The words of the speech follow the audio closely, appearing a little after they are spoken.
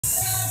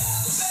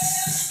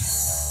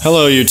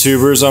Hello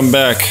YouTubers, I'm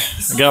back.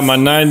 I got my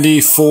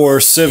 94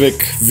 Civic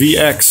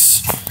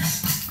VX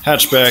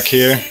hatchback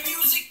here.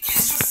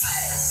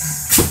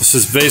 This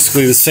is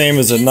basically the same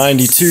as a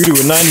 92 to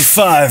a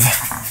 95.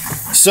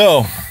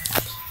 So,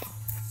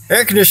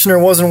 air conditioner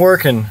wasn't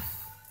working.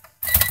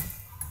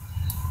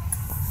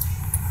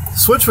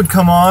 Switch would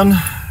come on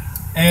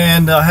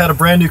and I had a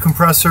brand new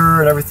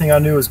compressor and everything I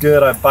knew was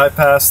good. I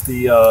bypassed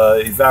the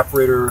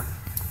evaporator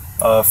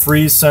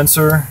freeze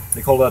sensor.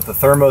 They call that the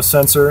thermo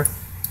sensor.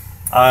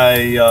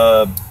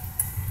 I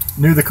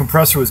knew the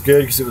compressor was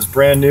good because it was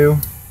brand new,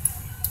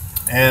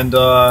 and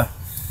I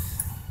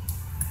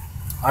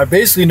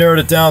basically narrowed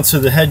it down to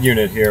the head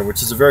unit here,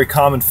 which is a very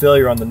common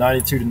failure on the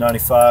 92 to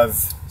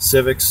 95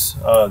 Civics.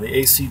 The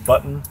AC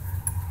button,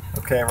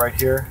 okay, right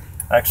here,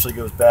 actually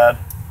goes bad.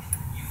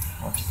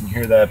 I don't know if you can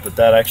hear that, but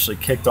that actually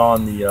kicked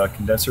on the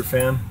condenser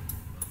fan.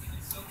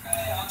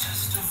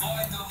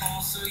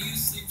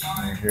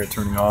 I hear it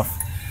turning off.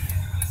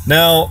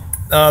 Now,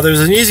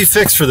 there's an easy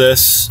fix for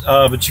this,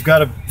 but you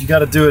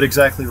gotta do it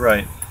exactly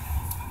right.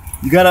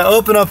 You gotta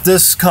open up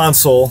this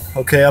console.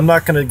 Okay, I'm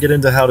not gonna get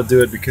into how to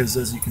do it because,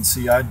 as you can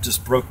see, I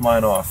just broke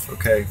mine off.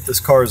 Okay, this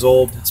car is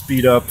old, it's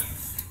beat up,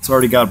 it's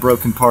already got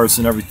broken parts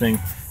and everything.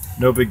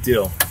 No big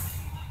deal.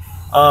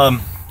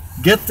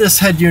 Get this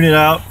head unit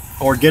out,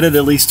 or get it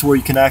at least to where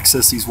you can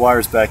access these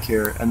wires back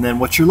here. And then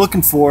what you're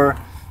looking for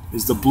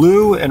is the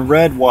blue and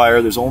red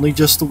wire. There's only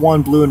just the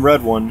one blue and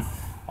red one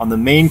on the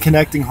main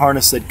connecting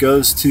harness that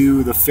goes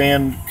to the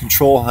fan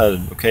control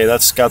head. Okay,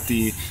 that's got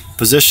the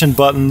position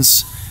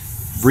buttons,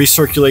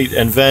 recirculate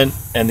and vent,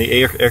 and the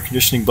air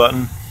conditioning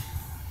button.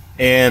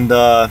 And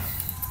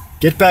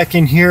get back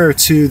in here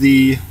to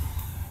the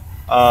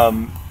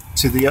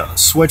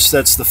switch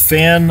that's the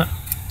fan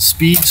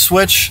speed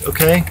switch.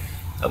 Okay,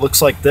 that looks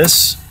like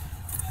this.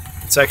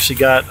 It's actually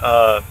got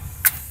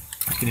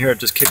you can hear it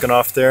just kicking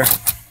off there,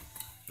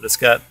 but it's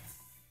got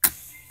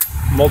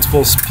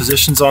multiple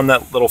positions on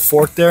that little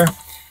fork there.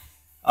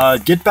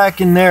 Get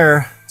back in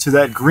there to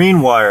that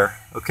green wire.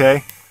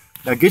 Okay,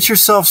 now get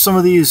yourself some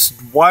of these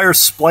wire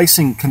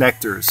splicing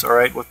connectors. All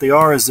right, what they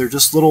are is they're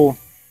just little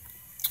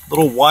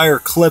wire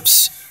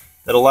clips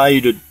that allow you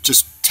to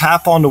just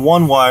tap onto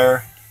one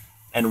wire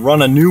and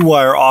run a new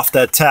wire off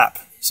that tap,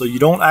 so you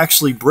don't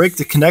actually break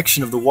the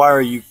connection of the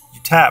wire you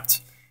tapped,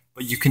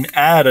 but you can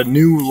add a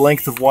new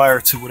length of wire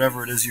to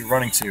whatever it is you're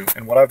running to.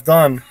 And what I've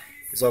done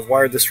is I've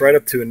wired this right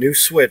up to a new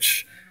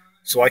switch,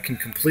 so I can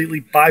completely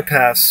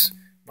bypass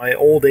my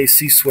old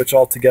AC switch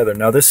altogether.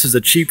 Now, this is a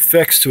cheap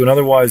fix to an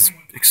otherwise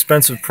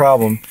expensive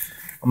problem.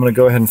 I'm going to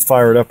go ahead and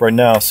fire it up right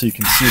now so you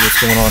can see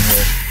what's going on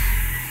here.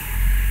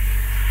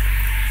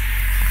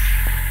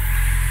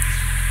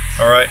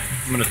 Alright,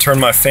 I'm going to turn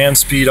my fan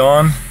speed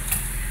on.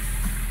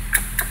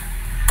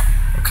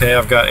 Okay,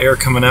 I've got air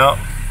coming out.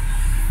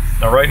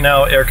 Now right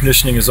now air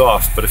conditioning is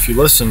off, but if you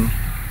listen,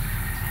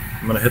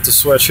 I'm going to hit the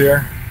switch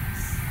here.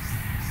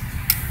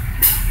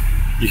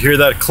 You hear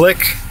that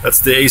click? That's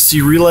the AC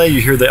relay.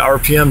 You hear the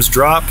RPMs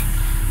drop,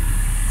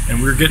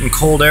 and we're getting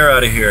cold air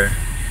out of here.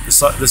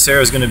 This air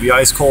is going to be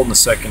ice cold in a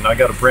second. I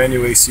got a brand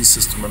new AC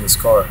system on this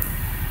car.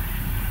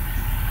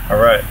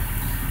 Alright,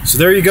 so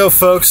there you go,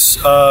 folks.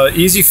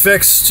 Easy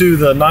fix to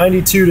the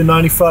 92 to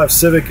 95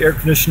 Civic air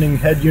conditioning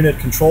head unit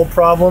control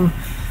problem.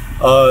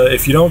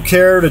 If you don't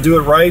care to do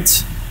it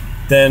right,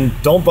 then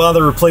don't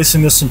bother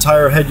replacing this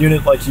entire head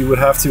unit like you would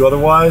have to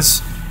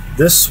otherwise.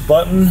 This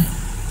button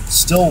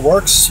still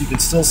works. You can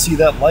still see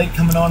that light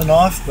coming on and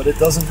off, but it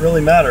doesn't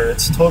really matter.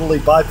 It's totally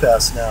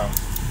bypassed now.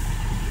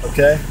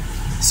 Okay,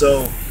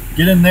 so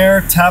get in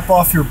there, tap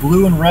off your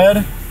blue and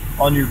red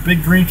on your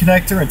big green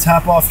connector and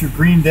tap off your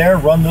green there.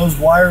 Run those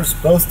wires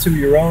both to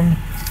your own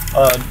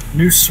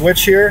new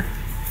switch here.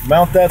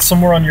 Mount that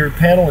somewhere on your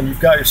panel and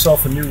you've got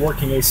yourself a new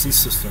working AC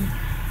system.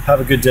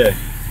 Have a good day.